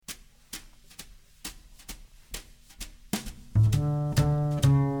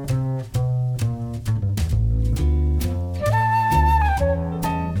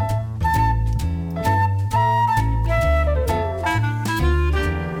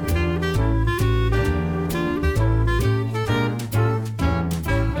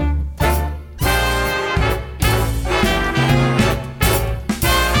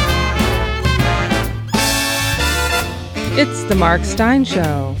The Mark Steyn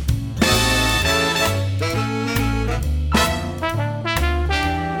Show.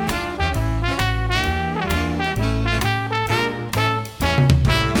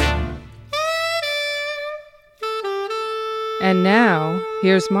 And now,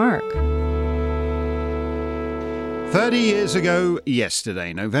 here's Mark. 30 years ago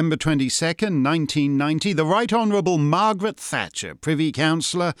yesterday, November 22nd, 1990, the Right Honourable Margaret Thatcher, Privy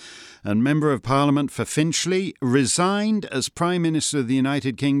Councillor and Member of Parliament for Finchley, resigned as Prime Minister of the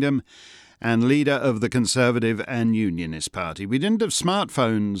United Kingdom and leader of the Conservative and Unionist Party. We didn't have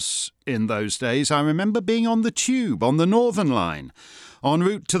smartphones in those days. I remember being on the tube, on the Northern Line, en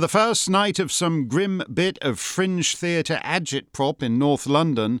route to the first night of some grim bit of fringe theatre agitprop in North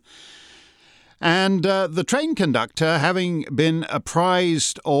London. And the train conductor, having been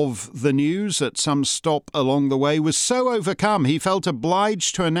apprised of the news at some stop along the way, was so overcome he felt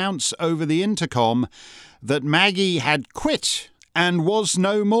obliged to announce over the intercom that Maggie had quit and was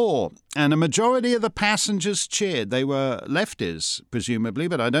no more. And a majority of the passengers cheered. They were lefties, presumably,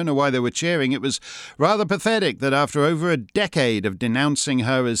 but I don't know why they were cheering. It was rather pathetic that after over a decade of denouncing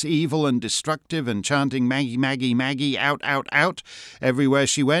her as evil and destructive and chanting Maggie, Maggie, Maggie, out, out, out, everywhere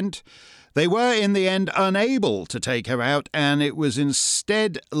she went, they were in the end unable to take her out, and it was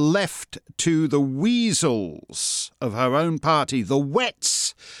instead left to the weasels of her own party, the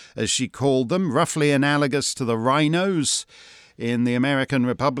wets, as she called them, roughly analogous to the rhinos in the American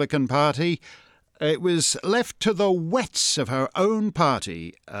Republican Party. It was left to the wets of her own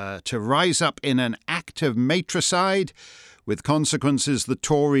party to rise up in an act of matricide, with consequences the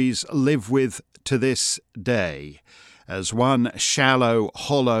Tories live with to this day, as one shallow,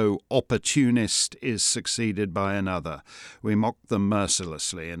 hollow opportunist is succeeded by another. We mock them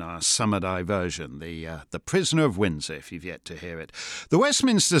mercilessly in our summer diversion, the Prisoner of Windsor, if you've yet to hear it. The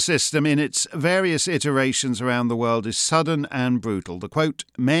Westminster system, in its various iterations around the world, is sudden and brutal. The, quote,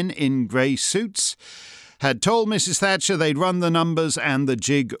 men in grey suits had told Mrs Thatcher they'd run the numbers and the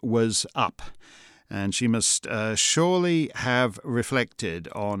jig was up. And she must surely have reflected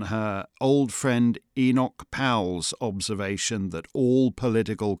on her old friend Enoch Powell's observation that all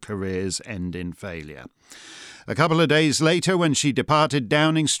political careers end in failure. A couple of days later, when she departed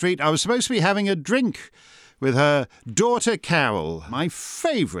Downing Street, I was supposed to be having a drink with her daughter Carol, my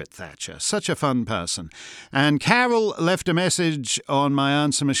favourite Thatcher, such a fun person. And Carol left a message on my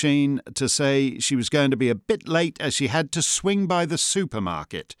answer machine to say she was going to be a bit late as she had to swing by the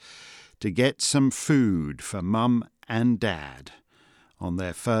supermarket to get some food for Mum and Dad on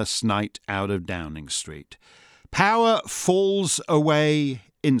their first night out of Downing Street. Power falls away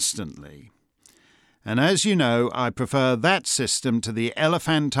instantly. And as you know, I prefer that system to the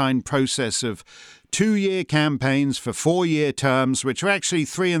elephantine process of 2-year campaigns for 4-year terms, which are actually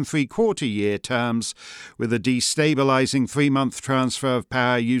 3 3/4-year terms, with a destabilising 3-month transfer of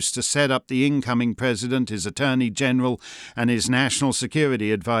power used to set up the incoming president, his attorney general, and his national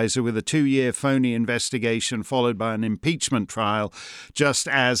security advisor, with a 2-year phony investigation followed by an impeachment trial, just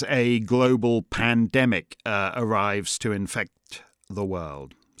as a global pandemic arrives to infect the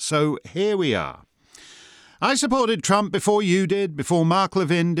world. So here we are. I supported Trump before you did, before Mark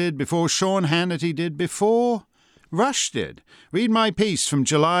Levin did, before Sean Hannity did, before Rush did. Read my piece from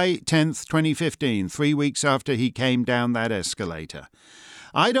July 10th, 2015, 3 weeks after he came down that escalator.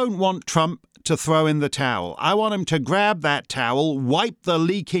 I don't want Trump to throw in the towel. I want him to grab that towel, wipe the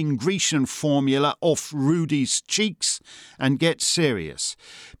leaking Grecian formula off Rudy's cheeks, and get serious.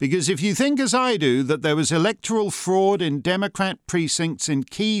 Because if you think, as I do, that there was electoral fraud in Democrat precincts in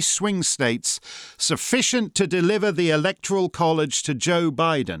key swing states sufficient to deliver the Electoral College to Joe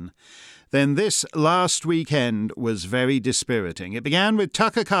Biden, then this last weekend was very dispiriting. It began with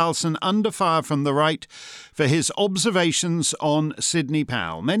Tucker Carlson under fire from the right for his observations on Sidney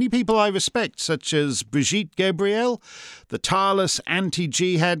Powell. Many people I respect, such as Brigitte Gabriel, the tireless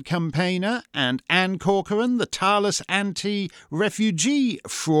anti-jihad campaigner, and Ann Corcoran, the tireless anti-refugee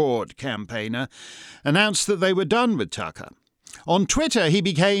fraud campaigner, announced that they were done with Tucker. On Twitter, he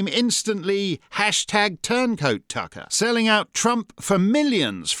became instantly #Turncoat Tucker, selling out Trump for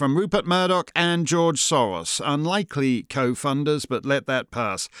millions from Rupert Murdoch and George Soros. Unlikely co-funders, but let that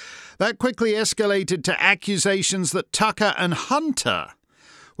pass. That quickly escalated to accusations that Tucker and Hunter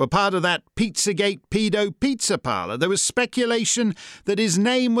were part of that Pizzagate pedo pizza parlour. There was speculation that his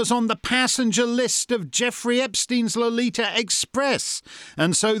name was on the passenger list of Jeffrey Epstein's Lolita Express,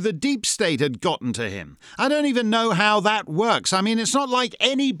 and so the deep state had gotten to him. I don't even know how that works. I mean, it's not like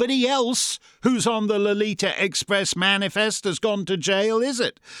anybody else who's on the Lolita Express manifest has gone to jail, is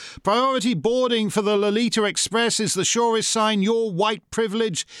it? Priority boarding for the Lolita Express is the surest sign your white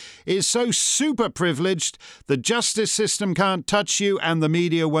privilege is so super privileged the justice system can't touch you and the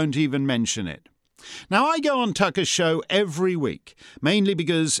media won't even mention it. Now, I go on Tucker's show every week, mainly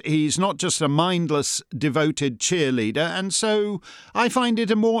because he's not just a mindless, devoted cheerleader, and so I find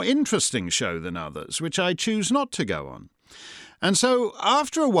it a more interesting show than others, which I choose not to go on. And so,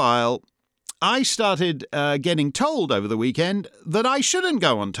 after a while, I started getting told over the weekend that I shouldn't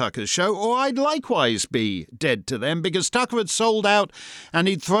go on Tucker's show or I'd likewise be dead to them because Tucker had sold out and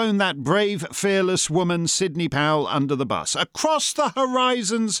he'd thrown that brave, fearless woman, Sidney Powell, under the bus. Across the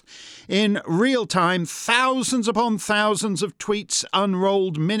horizons, in real time, thousands upon thousands of tweets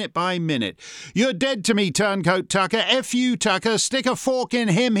unrolled minute by minute. You're dead to me, Turncoat Tucker. F you, Tucker. Stick a fork in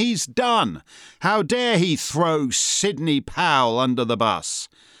him. He's done. How dare he throw Sidney Powell under the bus?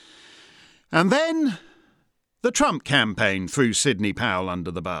 And then the Trump campaign threw Sidney Powell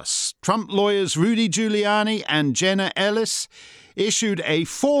under the bus. Trump lawyers Rudy Giuliani and Jenna Ellis issued a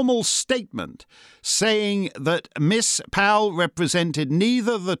formal statement saying that Miss Powell represented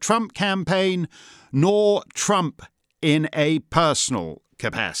neither the Trump campaign nor Trump in a personal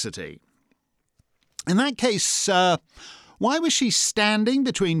capacity. In that case, why was she standing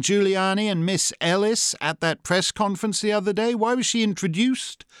between Giuliani and Miss Ellis at that press conference the other day? Why was she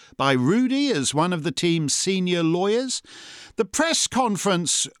introduced by Rudy as one of the team's senior lawyers? The press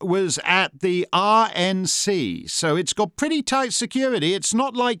conference was at the RNC, so it's got pretty tight security. It's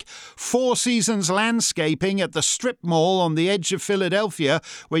not like Four Seasons Landscaping at the strip mall on the edge of Philadelphia,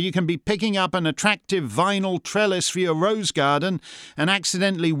 where you can be picking up an attractive vinyl trellis for your rose garden and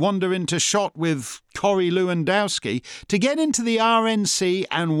accidentally wander into shot with Corey Lewandowski. To get into the RNC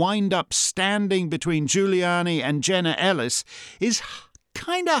and wind up standing between Giuliani and Jenna Ellis is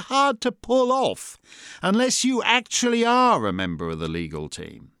kind of hard to pull off, unless you actually are a member of the legal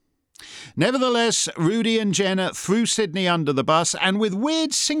team. Nevertheless, Rudy and Jenna threw Sidney under the bus, and with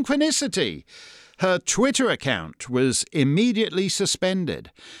weird synchronicity, her Twitter account was immediately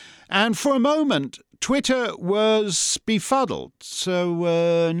suspended. And for a moment, Twitter was befuddled.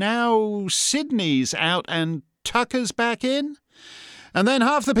 So now Sidney's out and Tucker's back in? And then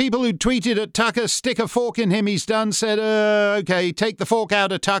half the people who tweeted at Tucker, stick a fork in him, he's done, said, OK, take the fork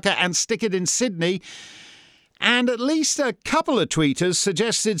out of Tucker and stick it in Sidney. And at least a couple of tweeters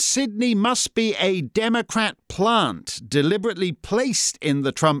suggested Sidney must be a Democrat plant deliberately placed in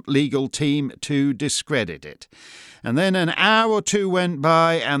the Trump legal team to discredit it. And then an hour or two went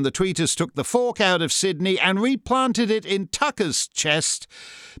by and the tweeters took the fork out of Sidney and replanted it in Tucker's chest,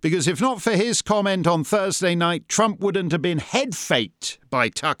 because if not for his comment on Thursday night, Trump wouldn't have been head-faked by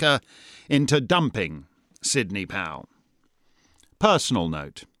Tucker into dumping Sidney Powell. Personal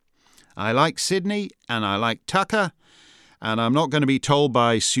note. I like Sidney and I like Tucker, and I'm not going to be told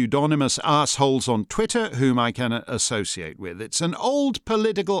by pseudonymous arseholes on Twitter whom I can associate with. It's an old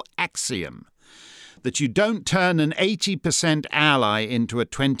political axiom that you don't turn an 80% ally into a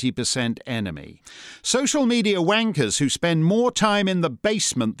 20% enemy. Social media wankers who spend more time in the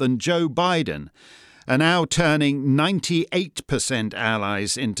basement than Joe Biden are now turning 98%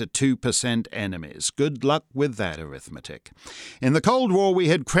 allies into 2% enemies. Good luck with that arithmetic. In the Cold War, we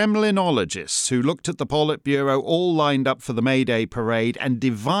had Kremlinologists who looked at the Politburo all lined up for the May Day parade and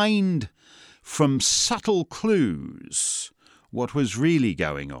divined from subtle clues what was really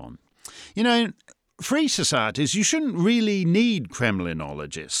going on. You know, in free societies, you shouldn't really need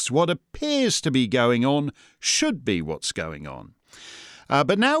Kremlinologists. What appears to be going on should be what's going on.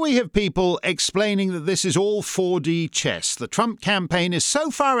 But now we have people explaining that this is all 4D chess. The Trump campaign is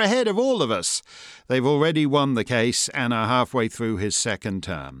so far ahead of all of us. They've already won the case and are halfway through his second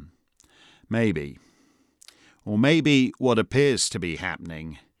term. Maybe. Or maybe what appears to be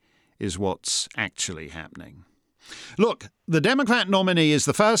happening is what's actually happening. Look, the Democrat nominee is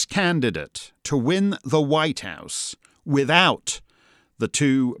the first candidate to win the White House without the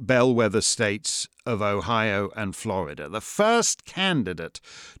two bellwether states of Ohio and Florida. The first candidate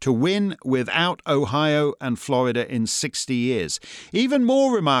to win without Ohio and Florida in 60 years. Even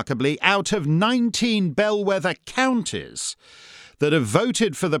more remarkably, out of 19 bellwether counties that have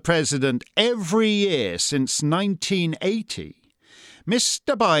voted for the president every year since 1980,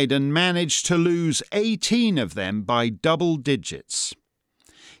 Mr. Biden managed to lose 18 of them by double digits.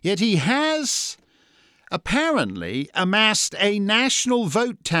 Yet he has apparently amassed a national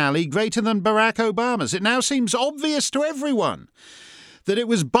vote tally greater than Barack Obama's. It now seems obvious to everyone that it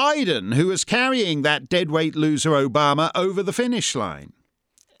was Biden who was carrying that deadweight loser Obama over the finish line.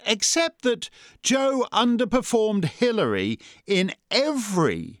 Except that Joe underperformed Hillary in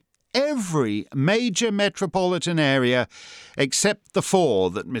every major metropolitan area except the 4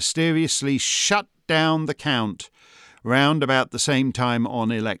 that mysteriously shut down the count round about the same time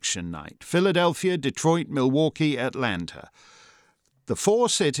on election night: Philadelphia, Detroit, Milwaukee, Atlanta. The 4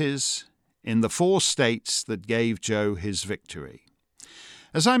 cities in the 4 states that gave Joe his victory.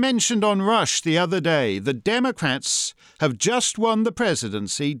 As I mentioned on Rush the other day, the Democrats have just won the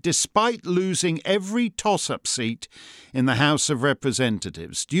presidency despite losing every toss-up seat in the House of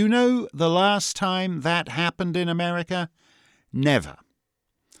Representatives. Do you know the last time that happened in America? Never.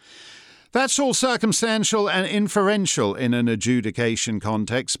 That's all circumstantial and inferential in an adjudication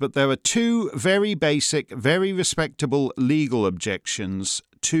context, but there are 2 very basic, very respectable legal objections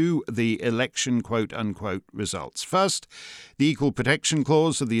to the election quote-unquote results. First, the Equal Protection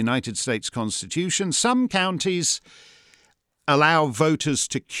Clause of the United States Constitution. Some counties allow voters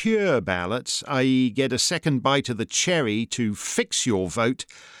to cure ballots, i.e. get a second bite of the cherry to fix your vote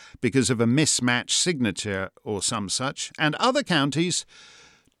because of a mismatched signature or some such, and other counties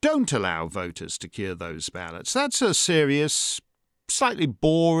don't allow voters to cure those ballots. That's a serious, slightly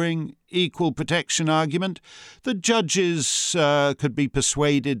boring equal protection argument that judges could be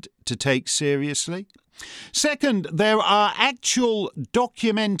persuaded to take seriously. Second, there are actual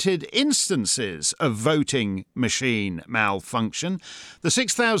documented instances of voting machine malfunction. The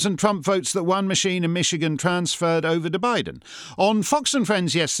 6,000 Trump votes that one machine in Michigan transferred over to Biden. On Fox and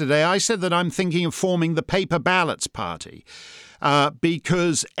Friends yesterday, I said that I'm thinking of forming the paper ballots party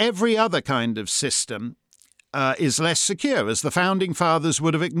because every other kind of system is less secure, as the Founding Fathers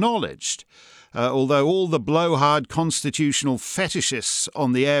would have acknowledged, although all the blowhard constitutional fetishists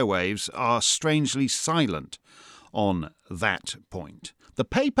on the airwaves are strangely silent on that point. The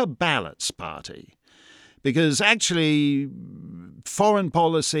paper ballots party, because actually foreign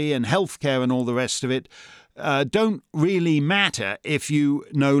policy and healthcare and all the rest of it don't really matter if you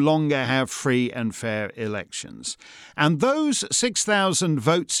no longer have free and fair elections. And those 6,000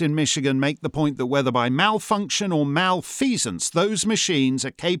 votes in Michigan make the point that whether by malfunction or malfeasance, those machines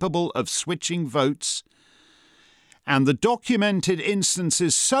are capable of switching votes, and the documented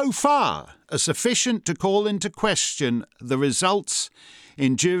instances so far are sufficient to call into question the results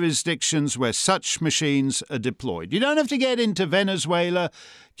in jurisdictions where such machines are deployed. You don't have to get into Venezuela,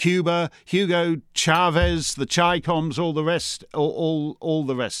 Cuba, Hugo Chavez, the Chi-Coms, all the rest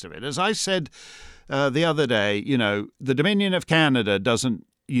of it. As I said the other day, the Dominion of Canada doesn't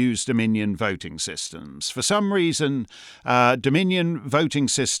use Dominion voting systems. For some reason, Dominion voting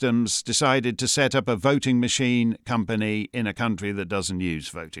systems decided to set up a voting machine company in a country that doesn't use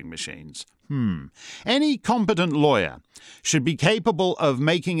voting machines. Any competent lawyer should be capable of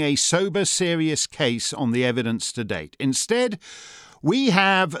making a sober, serious case on the evidence to date. Instead, we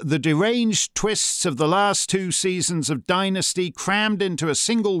have the deranged twists of the last 2 seasons of Dynasty crammed into a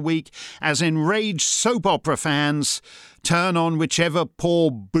single week as enraged soap opera fans turn on whichever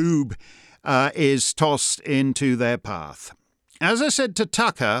poor boob is tossed into their path. As I said to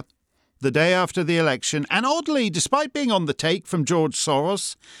Tucker the day after the election, and oddly, despite being on the take from George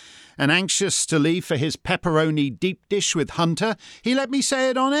Soros and anxious to leave for his pepperoni deep dish with Hunter, he let me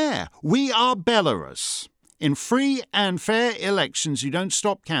say it on air. We are Belarus. In free and fair elections, you don't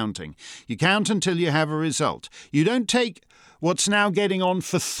stop counting. You count until you have a result. You don't take what's now getting on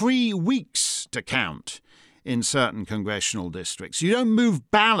for 3 weeks to count in certain congressional districts. You don't move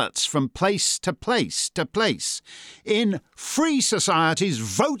ballots from place to place to place. In free societies,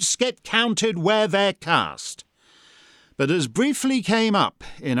 votes get counted where they're cast. But as briefly came up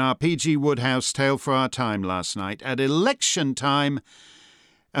in our P.G. Woodhouse Tale for Our Time last night, at election time,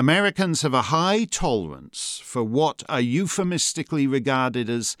 Americans have a high tolerance for what are euphemistically regarded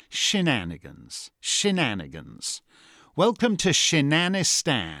as shenanigans. Shenanigans. Welcome to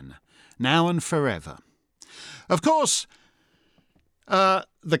Shenanistan, now and forever. Of course,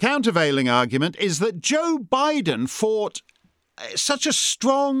 the countervailing argument is that Joe Biden fought such a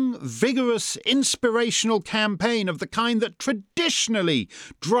strong, vigorous, inspirational campaign of the kind that traditionally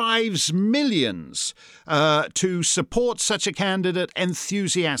drives millions to support such a candidate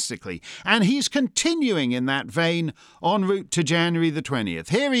enthusiastically. And he's continuing in that vein en route to January the 20th.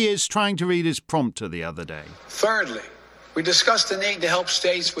 Here he is trying to read his prompter the other day. Thirdly, we discussed the need to help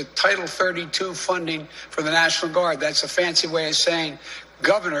states with Title 32 funding for the National Guard. That's a fancy way of saying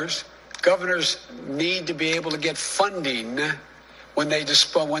governors need to be able to get funding when they need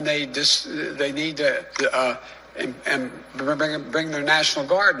to bring their National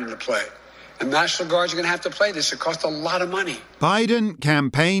Guard into play. And National Guards are going to have to play this. It costs a lot of money. Biden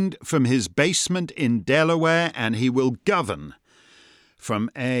campaigned from his basement in Delaware, and he will govern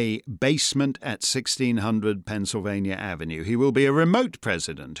from a basement at 1600 Pennsylvania Avenue. He will be a remote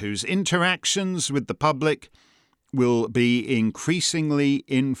president whose interactions with the public will be increasingly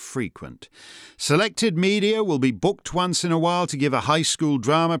infrequent. Selected media will be booked once in a while to give a high school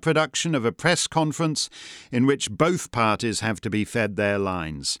drama production of a press conference in which both parties have to be fed their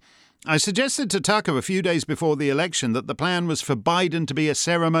lines. I suggested to Tucker a few days before the election that the plan was for Biden to be a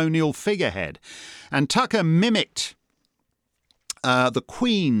ceremonial figurehead, and Tucker mimicked the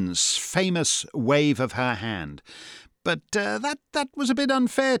Queen's famous wave of her hand. But that was a bit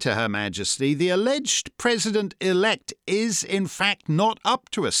unfair to Her Majesty. The alleged president-elect is, in fact, not up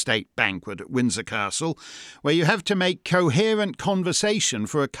to a state banquet at Windsor Castle, where you have to make coherent conversation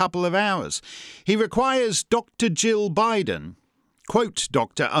for a couple of hours. He requires Dr. Jill Biden. Quote,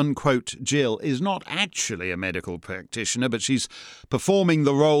 Dr. unquote Jill is not actually a medical practitioner, but she's performing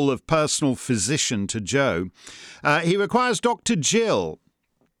the role of personal physician to Joe. He requires Dr. Jill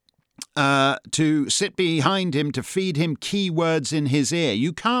to sit behind him to feed him key words in his ear.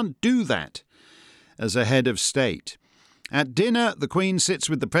 You can't do that as a head of state. At dinner, the Queen sits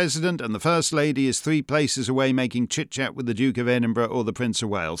with the President and the First Lady is 3 places away making chit-chat with the Duke of Edinburgh or the Prince of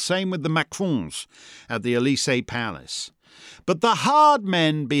Wales. Same with the Macrons at the Élysée Palace. But the hard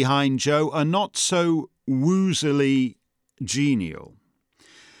men behind Joe are not so woozily genial.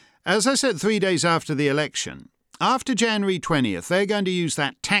 As I said 3 days after the election, after January 20th, they're going to use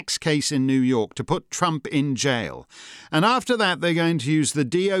that tax case in New York to put Trump in jail. And after that, they're going to use the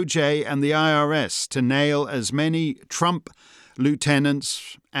DOJ and the IRS to nail as many Trump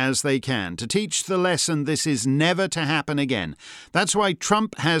lieutenants as they can, to teach the lesson this is never to happen again. That's why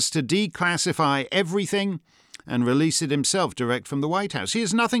Trump has to declassify everything and release it himself direct from the White House. He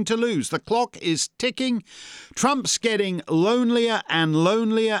has nothing to lose. The clock is ticking. Trump's getting lonelier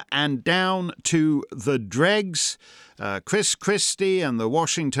and down to the dregs. Chris Christie and the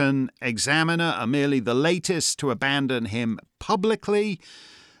Washington Examiner are merely the latest to abandon him publicly,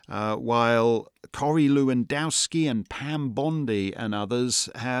 while Corey Lewandowski and Pam Bondi and others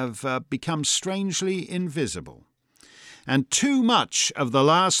have become strangely invisible. And too much of the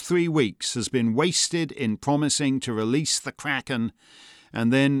last 3 weeks has been wasted in promising to release the Kraken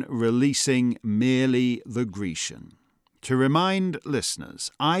and then releasing merely the Grecian. To remind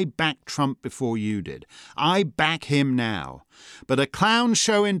listeners, I backed Trump before you did. I back him now. But a clown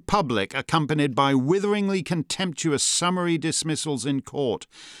show in public accompanied by witheringly contemptuous summary dismissals in court,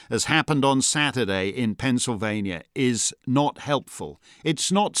 as happened on Saturday in Pennsylvania, is not helpful.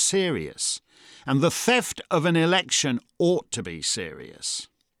 It's not serious. And the theft of an election ought to be serious.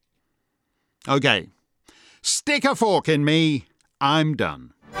 Okay, stick a fork in me. I'm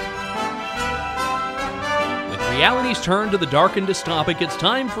done. When realities turn to the dark and dystopic, it's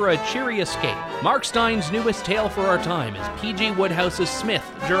time for a cheery escape. Mark Stein's newest tale for our time is P.G. Wodehouse's Smith,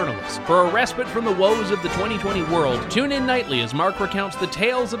 journalist. For a respite from the woes of the 2020 world, tune in nightly as Mark recounts the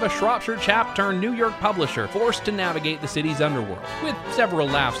tales of a Shropshire chap turned New York publisher forced to navigate the city's underworld, with several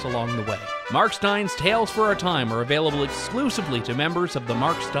laughs along the way. Mark Stein's Tales for Our Time are available exclusively to members of the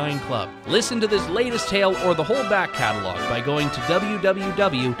Mark Stein Club. Listen to this latest tale or the whole back catalog by going to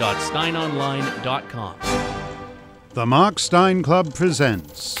www.steinonline.com. The Mark Stein Club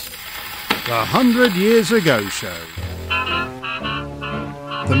presents The 100 Years Ago Show.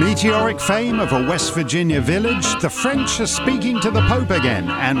 The meteoric fame of a West Virginia village, the French are speaking to the Pope again,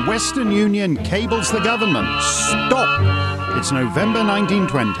 and Western Union cables the government. Stop! It's November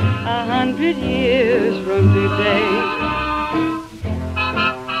 1920. 100 years from today.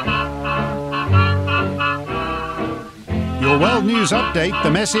 Your World News Update,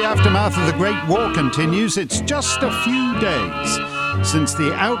 the messy aftermath of the Great War continues. It's just a few days since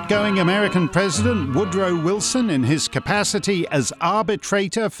the outgoing American President Woodrow Wilson, in his capacity as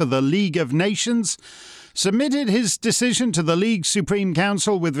arbitrator for the League of Nations, submitted his decision to the League's Supreme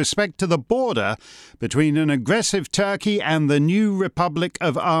Council with respect to the border between an aggressive Turkey and the new Republic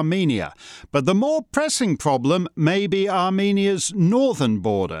of Armenia. But the more pressing problem may be Armenia's northern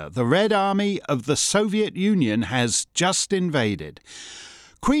border. The Red Army of the Soviet Union has just invaded.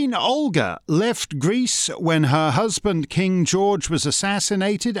 Queen Olga left Greece when her husband King George was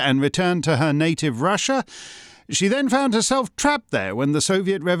assassinated and returned to her native Russia. She then found herself trapped there when the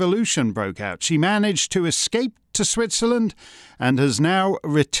Soviet Revolution broke out. She managed to escape to Switzerland and has now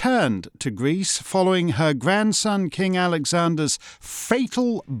returned to Greece following her grandson King Alexander's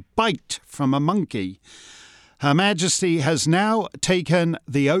fatal bite from a monkey. Her Majesty has now taken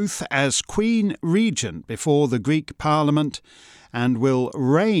the oath as Queen Regent before the Greek Parliament and will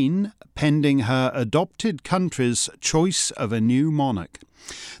reign pending her adopted country's choice of a new monarch.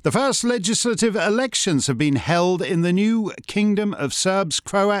 The first legislative elections have been held in the new Kingdom of Serbs,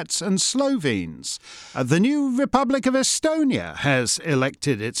 Croats and Slovenes. The new Republic of Estonia has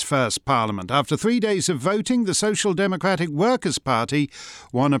elected its first parliament. After 3 days of voting, the Social Democratic Workers' Party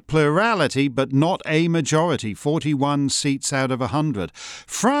won a plurality but not a majority, 41 seats out of 100.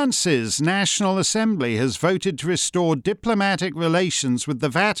 France's National Assembly has voted to restore diplomatic relations with the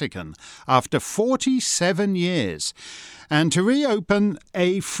Vatican after 47 years. And to reopen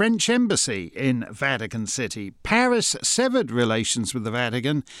a French embassy in Vatican City. Paris severed relations with the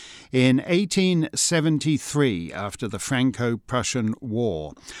Vatican in 1873 after the Franco-Prussian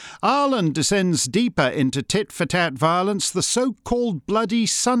War. Ireland descends deeper into tit-for-tat violence. The so-called Bloody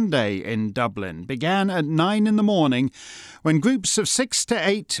Sunday in Dublin began at 9 in the morning when groups of 6 to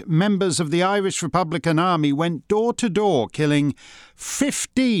 8 members of the Irish Republican Army went door to door, killing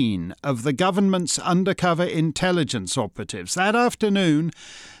 15 of the government's undercover intelligence operatives. That afternoon,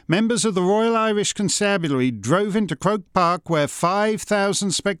 members of the Royal Irish Constabulary drove into Croke Park where 5,000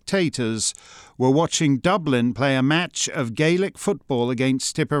 spectators were watching Dublin play a match of Gaelic football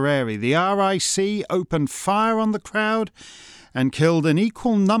against Tipperary. The RIC opened fire on the crowd and killed an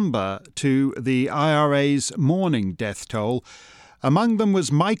equal number to the IRA's morning death toll. Among them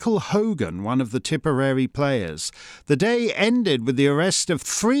was Michael Hogan, one of the Tipperary players. The day ended with the arrest of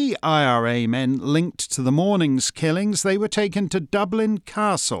 3 IRA men linked to the morning's killings. They were taken to Dublin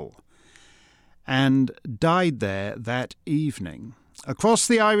Castle and died there that evening. Across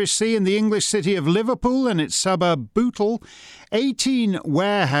the Irish Sea in the English city of Liverpool and its suburb Bootle, 18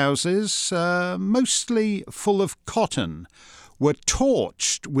 warehouses, mostly full of cotton, were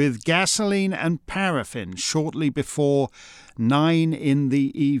torched with gasoline and paraffin shortly before 9 in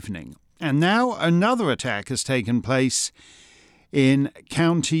the evening. And now another attack has taken place in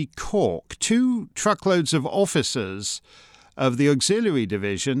County Cork. 2 truckloads of officers of the Auxiliary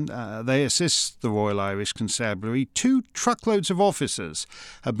Division, they assist the Royal Irish Constabulary, 2 truckloads of officers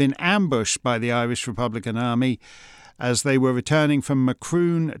have been ambushed by the Irish Republican Army as they were returning from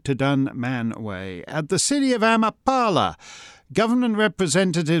Macroon to Dunmanway. At the city of Amapala, government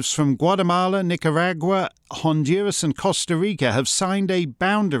representatives from Guatemala, Nicaragua, Honduras and Costa Rica have signed a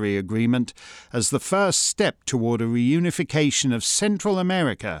boundary agreement as the first step toward a reunification of Central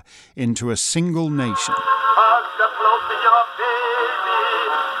America into a single nation.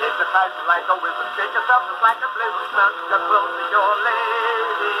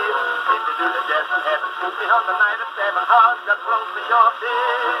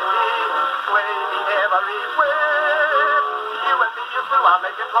 I'll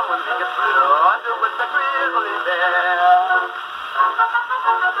make it fun when we get through under with the grizzly bear.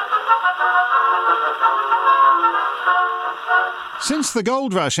 Since the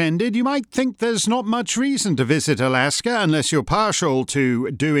gold rush ended, you might think there's not much reason to visit Alaska unless you're partial to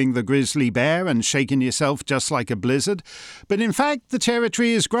doing the grizzly bear and shaking yourself just like a blizzard. But in fact, the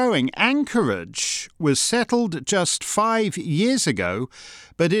territory is growing. Anchorage was settled just 5 years ago,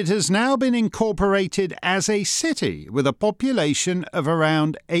 but it has now been incorporated as a city with a population of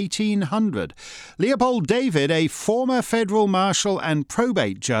around 1,800. Leopold David, a former federal marshal and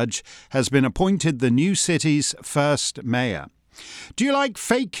probate judge, has been appointed the new city's first mayor. Do you like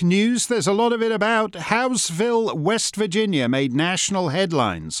fake news? There's a lot of it about. Howesville, West Virginia made national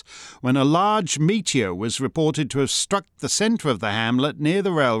headlines when a large meteor was reported to have struck the center of the hamlet near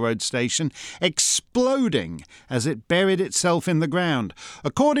the railroad station, exploding as it buried itself in the ground.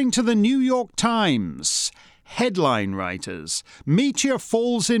 According to the New York Times, headline writers: Meteor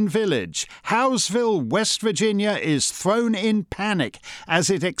falls in village. Howesville, West Virginia is thrown in panic as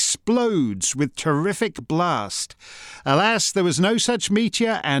it explodes with terrific blast. Alas, there was no such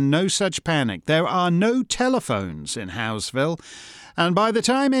meteor and no such panic. There are no telephones in Howesville, and by the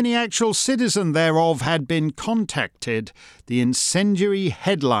time any actual citizen thereof had been contacted, the incendiary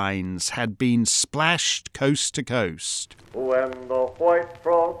headlines had been splashed coast to coast. When the white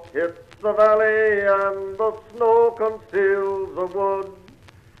frost hits the valley and the snow conceals the wood,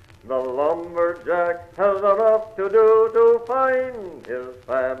 the lumberjack has enough to do to find his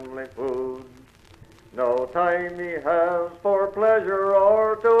family food. No time he has for pleasure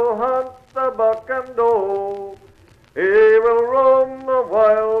or to hunt the buck and doe. He will roam the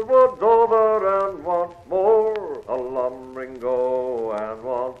wild woods over and once more a lumbering go, and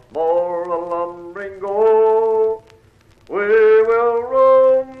once more a lumbering go. We will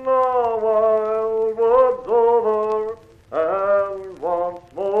roam the wild woods over and once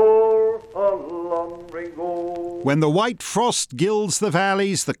more a lumbering go. When the white frost gilds the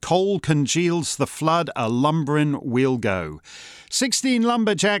valleys, the coal congeals the flood, a lumberin' we'll go. 16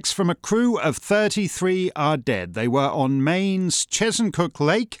 lumberjacks from a crew of 33 are dead. They were on Maine's Chesuncook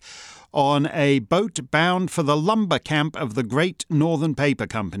Lake on a boat bound for the lumber camp of the Great Northern Paper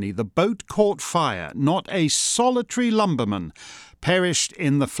Company. The boat caught fire. Not a solitary lumberman perished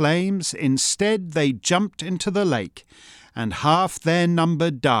in the flames. Instead, they jumped into the lake, and half their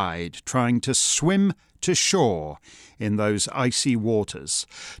number died trying to swim to shore in those icy waters.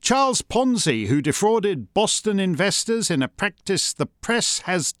 Charles Ponzi, who defrauded Boston investors in a practice the press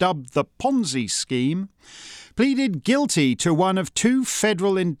has dubbed the Ponzi scheme, pleaded guilty to one of 2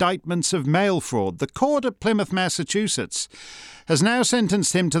 federal indictments of mail fraud. The court at Plymouth, Massachusetts, has now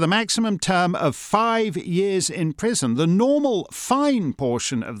sentenced him to the maximum term of 5 years in prison. The normal fine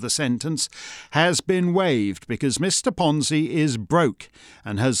portion of the sentence has been waived because Mr. Ponzi is broke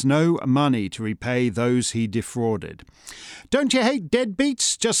and has no money to repay those he defrauded. Don't you hate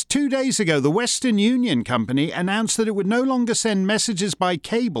deadbeats? Just 2 days ago, the Western Union Company announced that it would no longer send messages by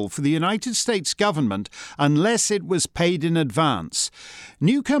cable for the United States government unless it was paid in advance.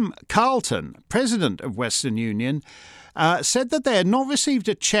 Newcomb Carlton, president of Western Union, said that they had not received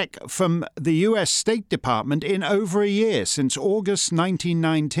a check from the US State Department in over a year, since August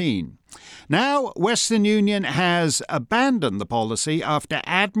 1919. Now, Western Union has abandoned the policy after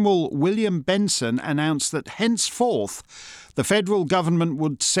Admiral William Benson announced that henceforth the federal government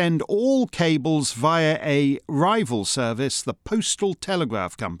would send all cables via a rival service, the Postal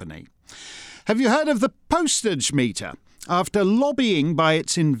Telegraph Company. Have you heard of the postage meter? After lobbying by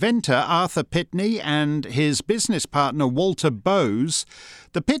its inventor Arthur Pitney and his business partner Walter Bowes,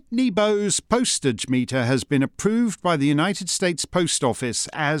 the Pitney-Bowes postage meter has been approved by the United States Post Office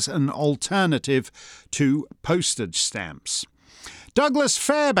as an alternative to postage stamps. Douglas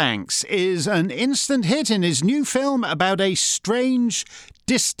Fairbanks is an instant hit in his new film about a strange,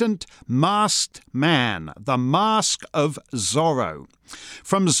 distant, masked man, The Mask of Zorro.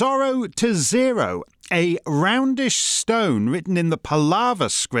 From Zorro to Zero, a roundish stone written in the Pallava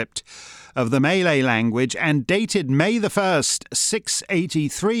script of the Malay language and dated May the 1st,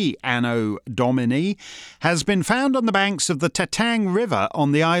 683 Anno Domini, has been found on the banks of the Tatang River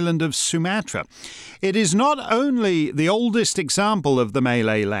on the island of Sumatra. It is not only the oldest example of the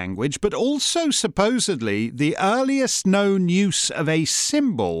Malay language, but also supposedly the earliest known use of a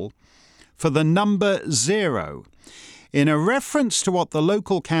symbol for the number 0, in a reference to what the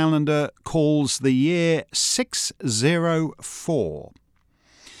local calendar calls the year 604.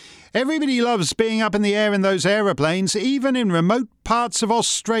 Everybody loves being up in the air in those aeroplanes, even in remote parts of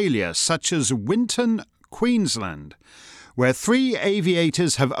Australia, such as Winton, Queensland, where 3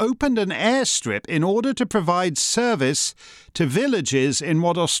 aviators have opened an airstrip in order to provide service to villages in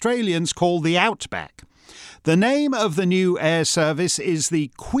what Australians call the outback. The name of the new air service is the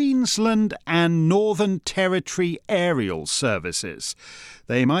Queensland and Northern Territory Aerial Services.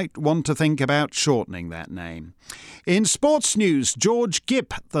 They might want to think about shortening that name. In sports news, George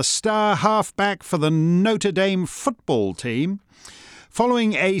Gipp, the star halfback for the Notre Dame football team,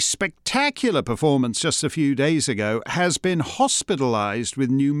 following a spectacular performance just a few days ago, has been hospitalised with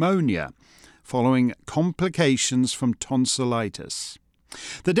pneumonia following complications from tonsillitis.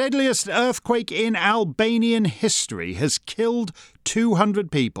 The deadliest earthquake in Albanian history has killed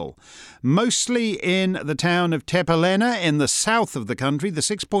 200 people, mostly in the town of Tepelena in the south of the country. The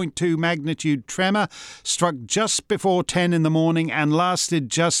 6.2 magnitude tremor struck just before 10 in the morning and lasted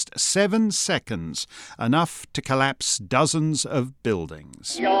just 7 seconds, enough to collapse dozens of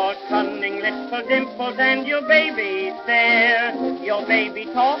buildings. Your cunning little dimples and your baby stare, your baby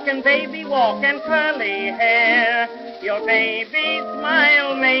talk and baby walk and curly hair, your baby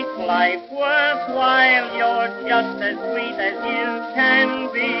smile makes life worthwhile. You're just as sweet as you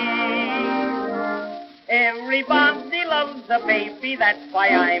can be. Everybody loves a baby, that's why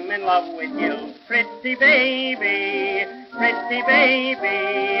I'm in love with you. Pretty baby,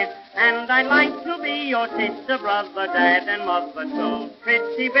 and I like to be your sister, brother, dad and mother too.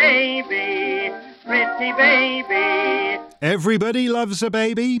 Pretty baby. Everybody loves a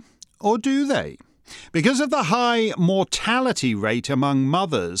baby, or do they? Because of the high mortality rate among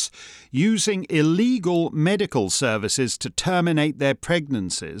mothers using illegal medical services to terminate their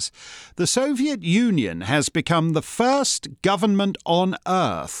pregnancies, the Soviet Union has become the first government on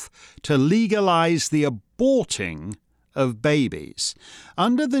Earth to legalize the aborting of babies.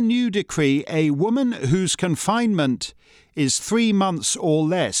 Under the new decree, a woman whose confinement is 3 months or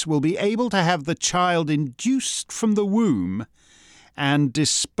less will be able to have the child induced from the womb and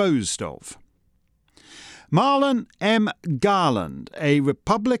disposed of. Marlon M. Garland, a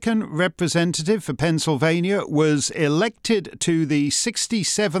Republican representative for Pennsylvania, was elected to the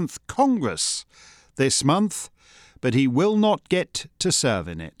 67th Congress this month, but he will not get to serve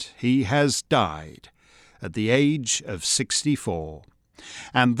in it. He has died at the age of 64.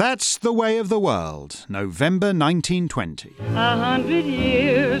 And that's the way of the world, November 1920. 100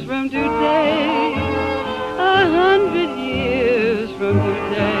 years from today, 100 years from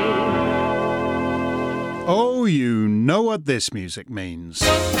today. Oh, you know what this music means.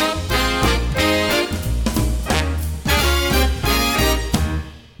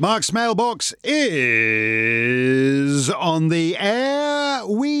 Mark's mailbox is on the air.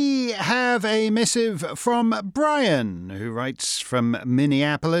 We have a missive from Brian, who writes from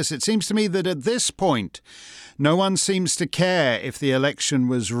Minneapolis. It seems to me that at this point, no one seems to care if the election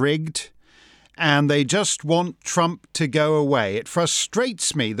was rigged, and they just want Trump to go away. It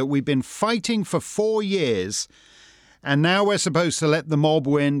frustrates me that we've been fighting for 4 years, and now we're supposed to let the mob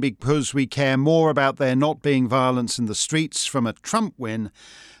win because we care more about there not being violence in the streets from a Trump win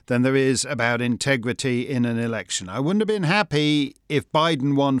than there is about integrity in an election. I wouldn't have been happy if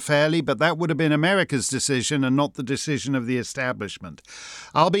Biden won fairly, but that would have been America's decision and not the decision of the establishment.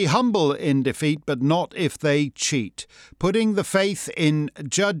 I'll be humble in defeat, but not if they cheat. Putting the faith in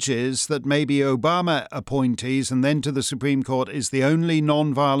judges that may be Obama appointees and then to the Supreme Court is the only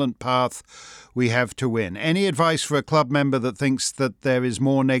non-violent path we have to win. Any advice for a club member that thinks that there is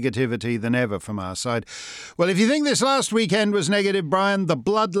more negativity than ever from our side? Well, if you think this last weekend was negative, Brian, the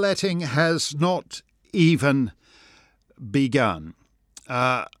bloodletting has not even begun.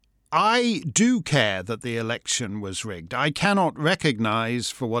 I do care that the election was rigged. I cannot recognise,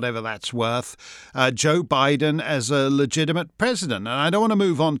 for whatever that's worth, Joe Biden as a legitimate president. And I don't want to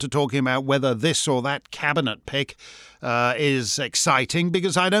move on to talking about whether this or that cabinet pick is exciting,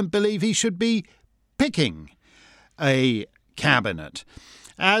 because I don't believe he should be picking a cabinet.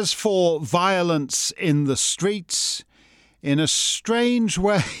 As for violence in the streets, in a strange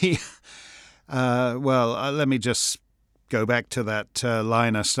way, let me just go back to that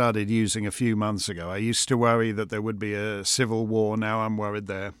line I started using a few months ago. I used to worry that there would be a civil war. Now I'm worried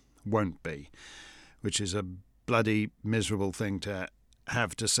there won't be, which is a bloody miserable thing to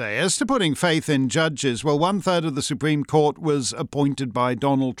have to say. As to putting faith in judges, well, 1/3 of the Supreme Court was appointed by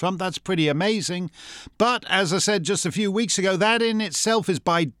Donald Trump. That's pretty amazing. But as I said just a few weeks ago, that in itself is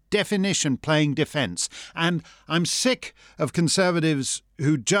by definition playing defense. And I'm sick of conservatives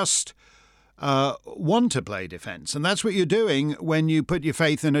who just want to play defense. And that's what you're doing when you put your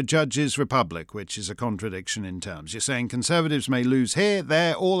faith in a judge's republic, which is a contradiction in terms. You're saying conservatives may lose here,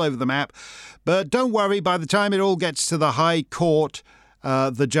 there, all over the map. But don't worry, by the time it all gets to the High Court,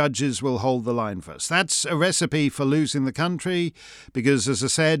 the judges will hold the line for us. That's a recipe for losing the country because, as I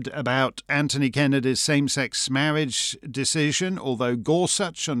said about Anthony Kennedy's same-sex marriage decision, although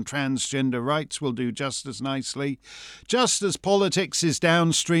Gorsuch on transgender rights will do just as nicely, just as politics is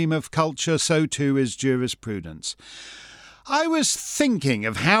downstream of culture, so too is jurisprudence. I was thinking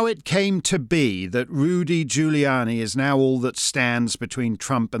of how it came to be that Rudy Giuliani is now all that stands between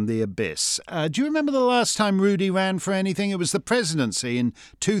Trump and the abyss. Do you remember the last time Rudy ran for anything? It was the presidency in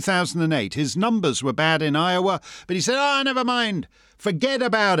 2008. His numbers were bad in Iowa, but he said, never mind. Forget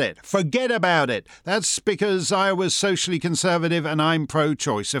about it. Forget about it. That's because Iowa's socially conservative and I'm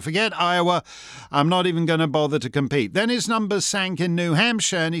pro-choice. So forget Iowa. I'm not even going to bother to compete. Then his numbers sank in New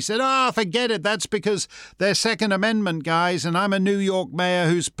Hampshire and he said, forget it. That's because they're Second Amendment guys and I'm a New York mayor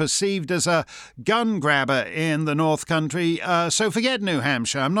who's perceived as a gun grabber in the North Country. So forget New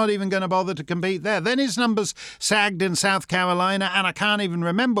Hampshire. I'm not even going to bother to compete there. Then his numbers sagged in South Carolina and I can't even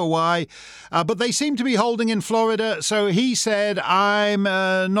remember why. But they seem to be holding in Florida. So he said, I'm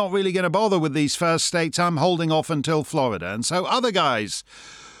not really going to bother with these first states. I'm holding off until Florida. And so other guys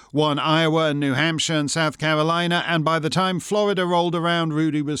won Iowa and New Hampshire and South Carolina. And by the time Florida rolled around,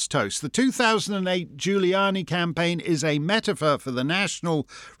 Rudy was toast. The 2008 Giuliani campaign is a metaphor for the National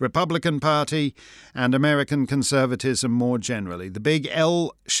Republican Party and American conservatism more generally. The big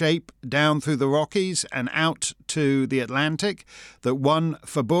L shape down through the Rockies and out to the Atlantic that won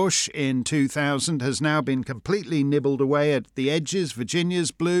for Bush in 2000 has now been completely nibbled away at the edges.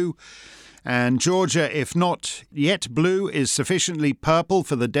 Virginia's blue. And Georgia, if not yet blue, is sufficiently purple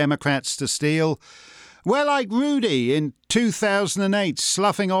for the Democrats to steal. We're like Rudy in 2008,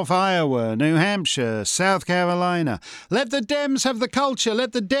 sloughing off Iowa, New Hampshire, South Carolina. Let the Dems have the culture.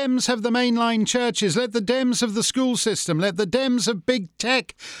 Let the Dems have the mainline churches. Let the Dems have the school system. Let the Dems have big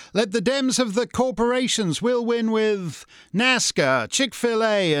tech. Let the Dems have the corporations. We'll win with NASCAR,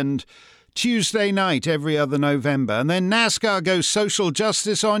 Chick-fil-A and Tuesday night every other November, and then NASCAR goes social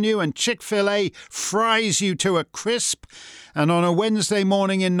justice on you and Chick-fil-A fries you to a crisp, and on a Wednesday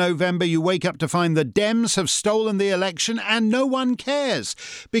morning in November you wake up to find the Dems have stolen the election and no one cares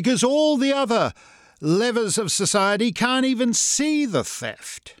because all the other levers of society can't even see the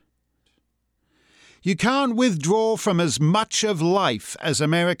theft. You can't withdraw from as much of life as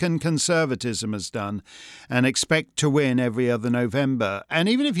American conservatism has done and expect to win every other November. And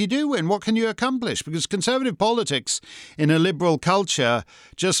even if you do win, what can you accomplish? Because conservative politics in a liberal culture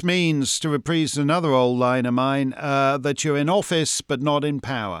just means, to reprise another old line of mine, that you're in office but not in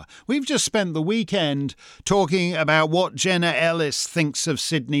power. We've just spent the weekend talking about what Jenna Ellis thinks of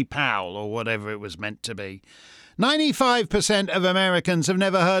Sidney Powell, or whatever it was meant to be. 95% of Americans have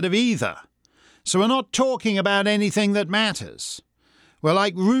never heard of either. So we're not talking about anything that matters. We're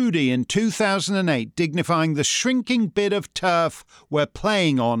like Rudy in 2008, dignifying the shrinking bit of turf we're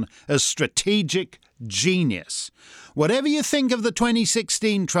playing on as strategic genius. Whatever you think of the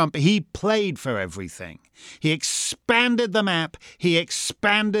 2016 Trump, he played for everything. He expanded the map. He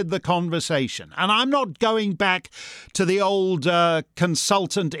expanded the conversation. And I'm not going back to the old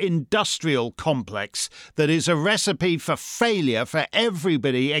consultant industrial complex that is a recipe for failure for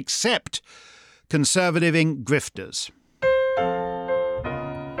everybody except conservative ink grifters.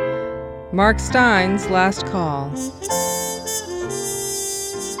 Mark Stein's last call.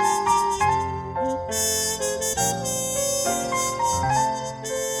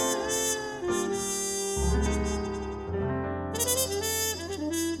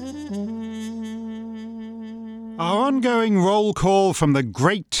 Our ongoing roll call from the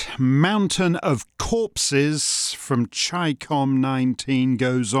great mountain of corpses from CHICOM 19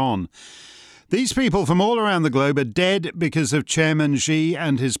 goes on. These people from all around the globe are dead because of Chairman Xi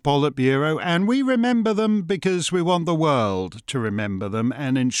and his Politburo, and we remember them because we want the world to remember them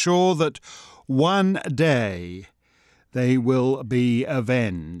and ensure that one day they will be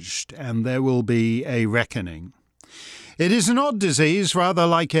avenged and there will be a reckoning. It is an odd disease, rather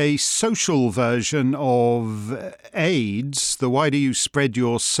like a social version of AIDS. The wider you spread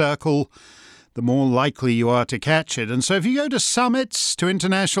your circle, the more likely you are to catch it. And so if you go to summits, to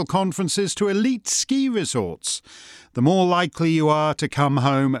international conferences, to elite ski resorts, the more likely you are to come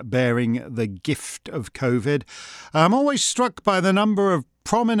home bearing the gift of COVID. I'm always struck by the number of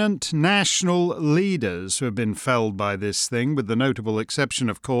prominent national leaders who have been felled by this thing, with the notable exception,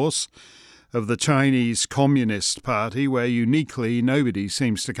 of course, of the Chinese Communist Party, where uniquely nobody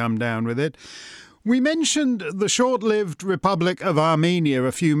seems to come down with it. We mentioned the short-lived Republic of Armenia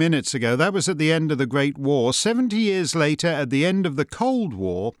a few minutes ago. That was at the end of the Great War. 70 years later, at the end of the Cold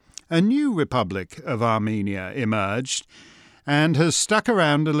War, a new Republic of Armenia emerged and has stuck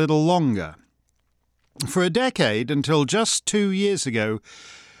around a little longer. For a decade, until just 2 years ago,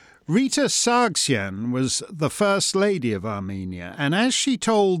 Rita Sargsyan was the First Lady of Armenia, and as she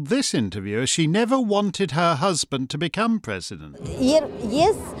told this interviewer, she never wanted her husband to become president.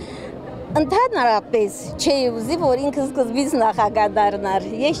 Yes. Ընդհանրապես չէի ուզի, որ ինքը սկզբից նախագահ դառնար։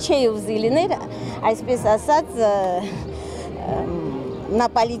 Ես չէի ուզի լիներ, այսպես ասած, на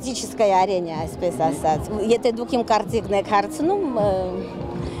политической арене, այսպես ասած։ Եթե դուք իմ կարծիքն եք հարցնում,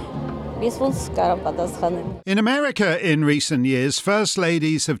 ես ոնց կարամ պատասխանել։ In America in recent years, first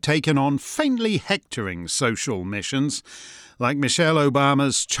ladies have taken on faintly hectoring social missions, like Michelle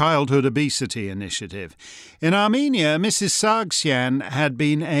Obama's childhood obesity initiative. In Armenia, Mrs. Sargsyan had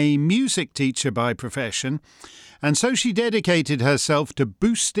been a music teacher by profession, and so she dedicated herself to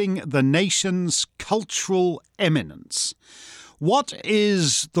boosting the nation's cultural eminence. What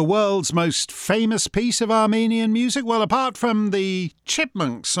is the world's most famous piece of Armenian music? Well, apart from the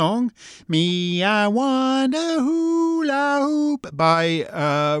Chipmunk song, Me I Want a Hula Hoop by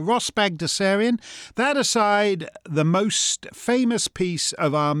Ross Bagdasarian, that aside, the most famous piece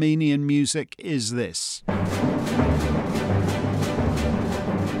of Armenian music is this.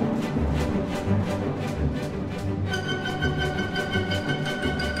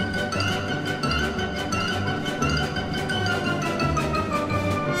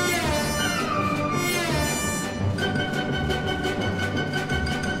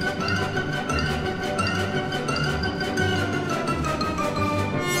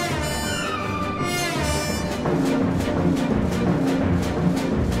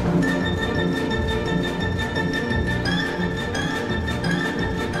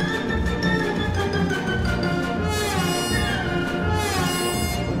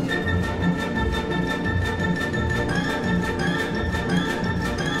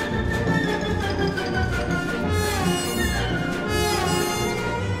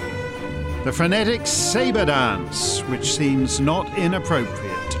 The frenetic sabre dance, which seems not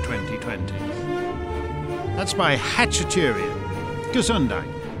inappropriate to 2020. 2020. That's by Hatcheturian. Gesundheit.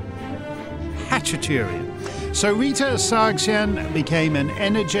 Hatcheturian. So Rita Sargsyan became an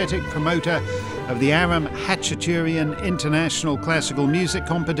energetic promoter of the Aram Hatcheturian International Classical Music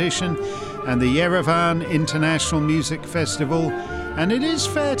Competition and the Yerevan International Music Festival, and it is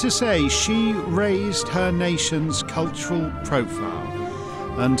fair to say she raised her nation's cultural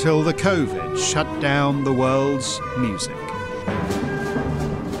profile until the COVID shut down the world's music.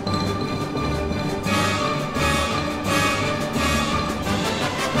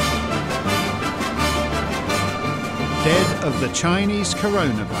 Dead of the Chinese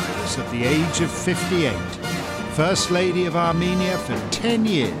coronavirus at the age of 58, First Lady of Armenia for 10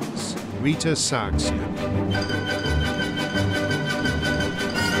 years, Rita Sargsyan.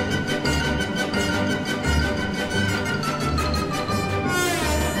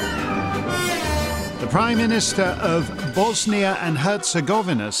 The Prime Minister of Bosnia and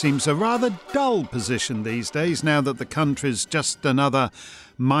Herzegovina seems a rather dull position these days now that the country's just another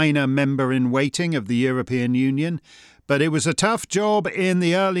minor member in waiting of the European Union. But it was a tough job in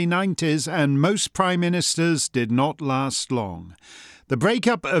the early 90s, and most prime ministers did not last long. The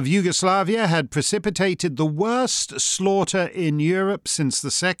breakup of Yugoslavia had precipitated the worst slaughter in Europe since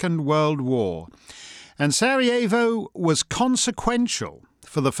the Second World War. And Sarajevo was consequential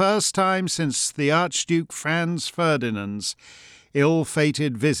for the first time since the Archduke Franz Ferdinand's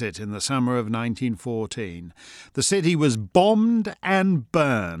ill-fated visit in the summer of 1914. The city was bombed and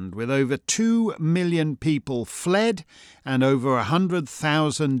burned, with over 2 million people fled and over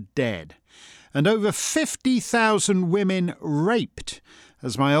 100,000 dead, and over 50,000 women raped,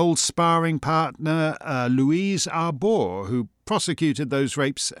 as my old sparring partner Louise Arbour, who prosecuted those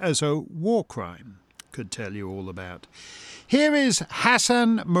rapes as a war crime, could tell you all about. Here is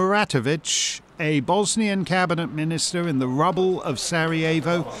Hasan Muratovic, a Bosnian cabinet minister in the rubble of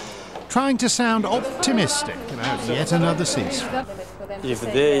Sarajevo, trying to sound optimistic about yet another ceasefire. If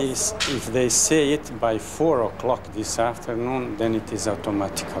they say it by 4 o'clock this afternoon, then it is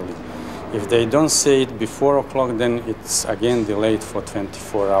automatically. If they don't say it before 4 o'clock, then it's again delayed for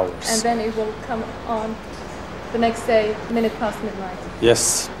 24 hours. And then it will come on the next day, minute past midnight.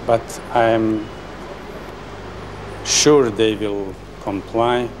 Yes, but I'm sure they will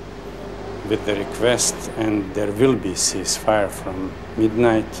comply with the request, and there will be ceasefire from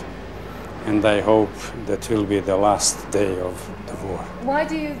midnight, and I hope that will be the last day of the war. Why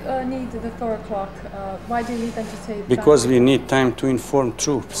do you need the 4 o'clock? Why do you need them to say it? Because we need time to inform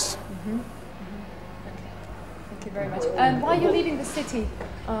troops. Okay. Thank you very much. And why are you leaving the city?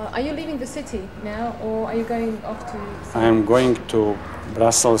 Are you leaving the city now, or are you going off to... I am going to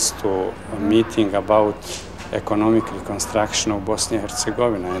Brussels to a meeting about economic reconstruction of Bosnia and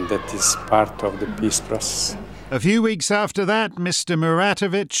Herzegovina, and that is part of the peace process. A few weeks after that, Mr.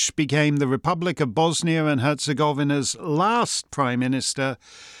 Muratovic became the Republic of Bosnia and Herzegovina's last prime minister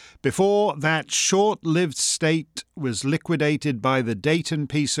before that short-lived state was liquidated by the Dayton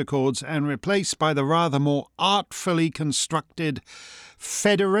Peace Accords and replaced by the rather more artfully constructed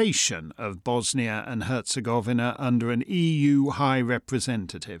Federation of Bosnia and Herzegovina under an EU High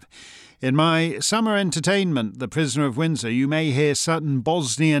Representative. In my summer entertainment, The Prisoner of Windsor, you may hear certain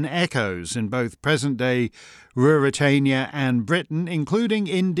Bosnian echoes in both present-day Ruritania and Britain, including,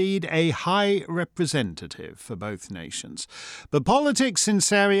 indeed, a High Representative for both nations. But politics in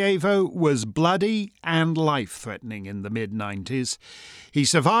Sarajevo was bloody and life-threatening in the mid-90s. He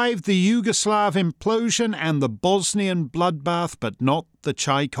survived the Yugoslav implosion and the Bosnian bloodbath, but not the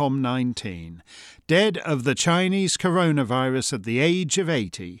Chicom-19. Dead of the Chinese coronavirus at the age of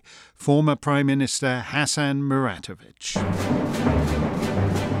 80, former Prime Minister Hasan Muratovic.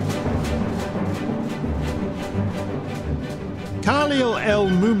 Khalil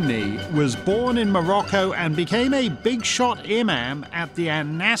El-Mumni was born in Morocco and became a big-shot imam at the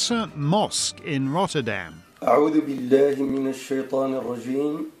An-Nasser Mosque in Rotterdam. أعوذ بالله من الشيطان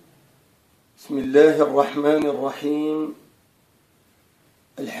الرجيم بسم الله الرحمن الرحيم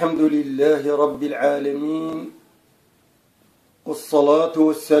الحمد لله رب العالمين والصلاة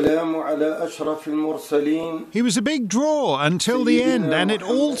والسلام على أشرف المرسلين. He was a big draw until the end, and it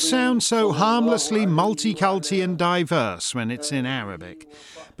all sounds so harmlessly multiculti and diverse when it's in Arabic.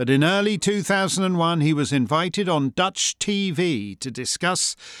 But in early 2001, he was invited on Dutch TV to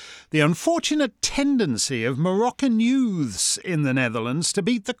discuss the unfortunate tendency of Moroccan youths in the Netherlands to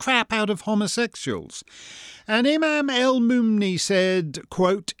beat the crap out of homosexuals. And Imam El-Mumni said,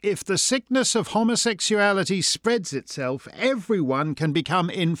 quote, "If the sickness of homosexuality spreads itself, everyone can become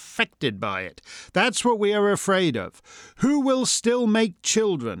infected by it. That's what we are afraid of. Who will still make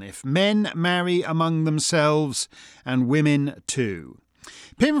children if men marry among themselves and women too?"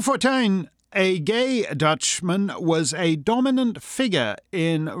 Pim Fortuyn, a gay Dutchman, was a dominant figure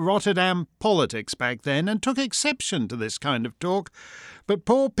in Rotterdam politics back then and took exception to this kind of talk. But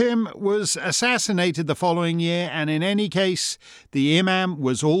poor Pim was assassinated the following year, and in any case, the imam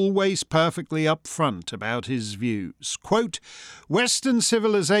was always perfectly upfront about his views. Quote, "Western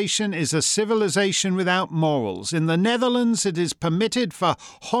civilization is a civilization without morals. In the Netherlands, it is permitted for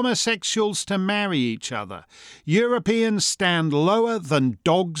homosexuals to marry each other. Europeans stand lower than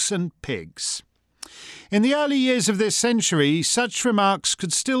dogs and pigs." In the early years of this century, such remarks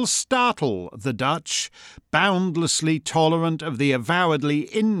could still startle the Dutch, boundlessly tolerant of the avowedly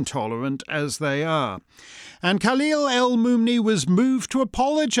intolerant as they are. And Khalil El-Moumni was moved to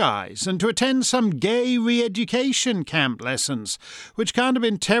apologise and to attend some gay re-education camp lessons, which can't have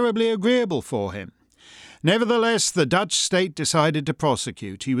been terribly agreeable for him. Nevertheless, the Dutch state decided to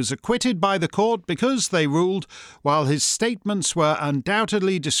prosecute. He was acquitted by the court because, they ruled, while his statements were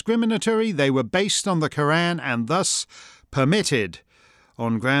undoubtedly discriminatory, they were based on the Quran and thus permitted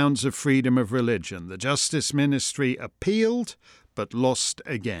on grounds of freedom of religion. The Justice Ministry appealed, but lost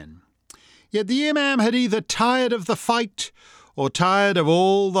again. Yet the imam had either tired of the fight or tired of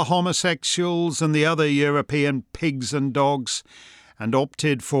all the homosexuals and the other European pigs and dogs and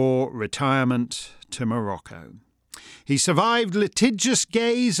opted for retirement to Morocco. He survived litigious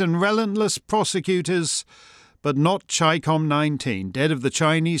gays and relentless prosecutors, but not CHICOM-19, dead of the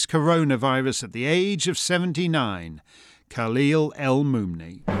Chinese coronavirus at the age of 79, Khalil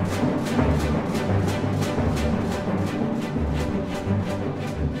El-Moumni.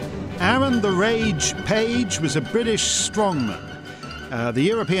 Aaron the Rage Page was a British strongman. The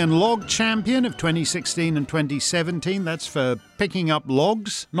European log champion of 2016 and 2017, that's for picking up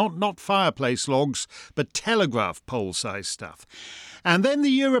logs, not fireplace logs, but telegraph pole-size stuff. And then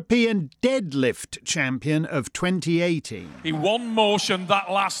the European deadlift champion of 2018. He one-motioned that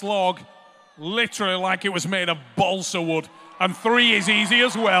last log, literally like it was made of balsa wood, and 3 is easy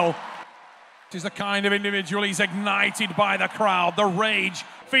as well. He's the kind of individual, he's ignited by the crowd, the rage,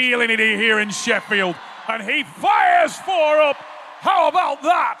 feeling it here in Sheffield, and he fires 4 up. How about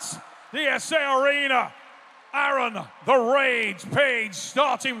that? The SA Arena. Aaron, the Rage Page,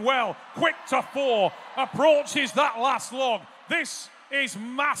 starting well, quick to 4, approaches that last log. This is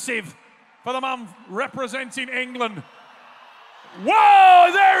massive for the man representing England.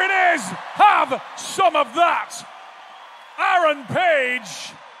 Whoa, there it is! Have some of that! Aaron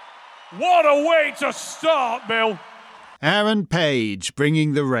Page, what a way to start, Bill. Aaron Page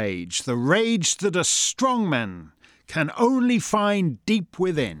bringing the rage that a strongman can only find deep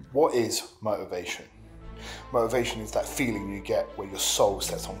within. What is motivation? Motivation is that feeling you get where your soul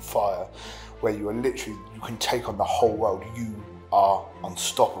sets on fire, where you can take on the whole world. You are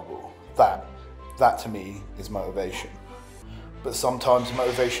unstoppable. That to me is motivation. But sometimes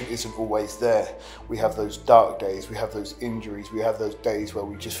motivation isn't always there. We have those dark days, we have those injuries, we have those days where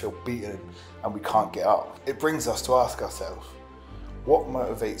we just feel beaten and we can't get up. It brings us to ask ourselves, what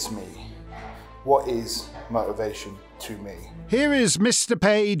motivates me? What is motivation to me? Here is Mr.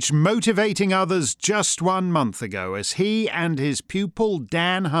 Page motivating others just 1 month ago as he and his pupil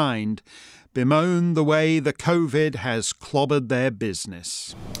Dan Hind bemoan the way the COVID has clobbered their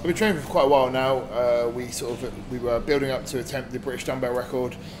business. I've been training for quite a while now. We were building up to attempt the British dumbbell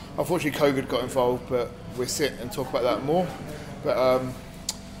record. Unfortunately, COVID got involved, but we'll sit and talk about that more. But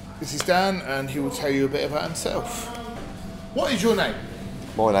this is Dan, and he will tell you a bit about himself. What is your name?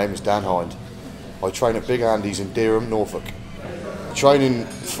 My name is Dan Hind. I train at Big Andy's in Dereham, Norfolk. Training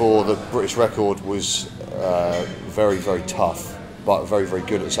for the British record was very, very tough, but very, very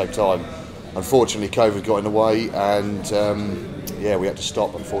good at the same time. Unfortunately, COVID got in the way, and we had to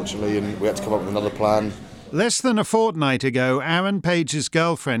stop, unfortunately, and we had to come up with another plan. Less than a fortnight ago, Aaron Page's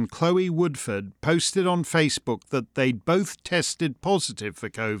girlfriend, Chloe Woodford, posted on Facebook that they'd both tested positive for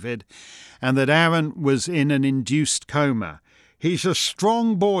COVID and that Aaron was in an induced coma. "He's a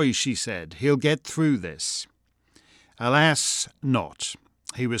strong boy," she said. "He'll get through this." Alas, not.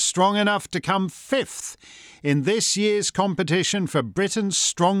 He was strong enough to come 5th in this year's competition for Britain's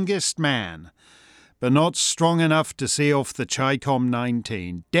strongest man, but not strong enough to see off the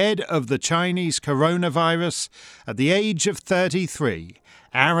CHICOM-19. Dead of the Chinese coronavirus at the age of 33,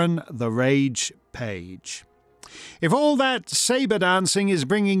 Aaron the Rage Page. If all that sabre dancing is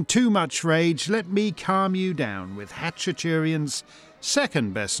bringing too much rage, let me calm you down with Hatcheturian's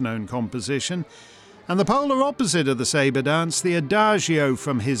second best-known composition, and the polar opposite of the sabre dance, the adagio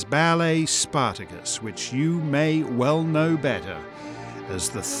from his ballet Spartacus, which you may well know better as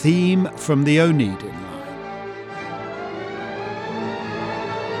the theme from the Oneidin line.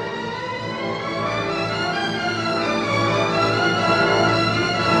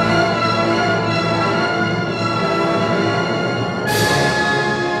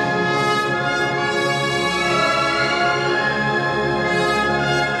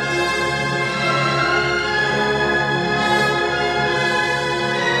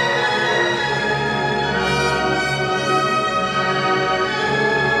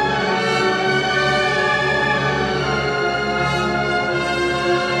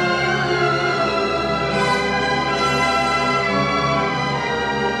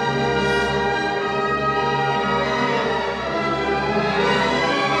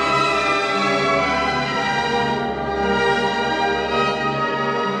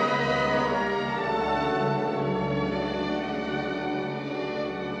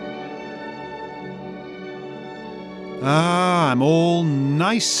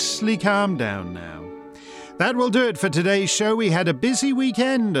 nicely calmed down now. That will do it for today's show. We had a busy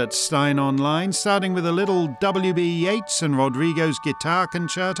weekend at Stein Online, starting with a little W.B. Yeats and Rodrigo's guitar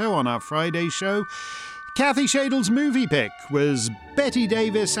concerto on our Friday show. Kathy Shadle's movie pick was Betty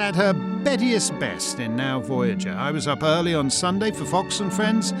Davis at her bettiest best in Now Voyager. I was up early on Sunday for Fox and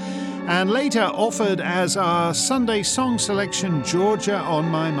Friends, and later offered as our Sunday song selection Georgia on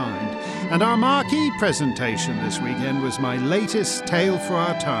My Mind. And our marquee presentation this weekend was my latest tale for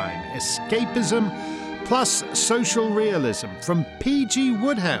our time, Escapism plus Social Realism, from P.G.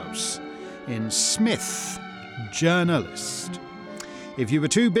 Wodehouse in Smith, Journalist. If you were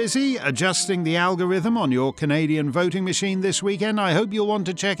too busy adjusting the algorithm on your Canadian voting machine this weekend, I hope you'll want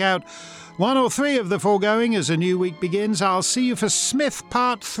to check out one or three of the foregoing as a new week begins. I'll see you for Smith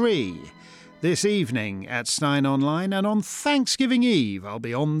Part 3 this evening at Stein Online, and on Thanksgiving Eve I'll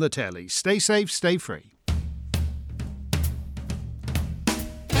be on the telly. Stay safe, stay free.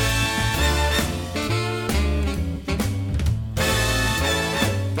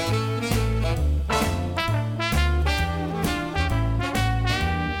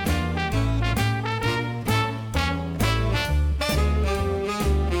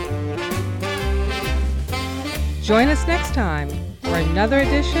 Join us next time for another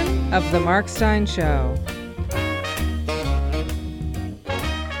edition of The Mark Stein Show.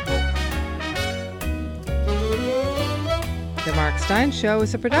 The Mark Stein Show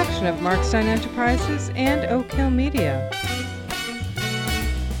is a production of Mark Stein Enterprises and Oak Hill Media.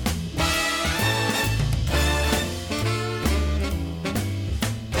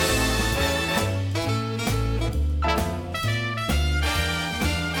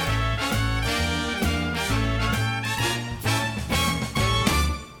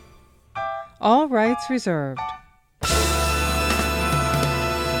 All rights reserved.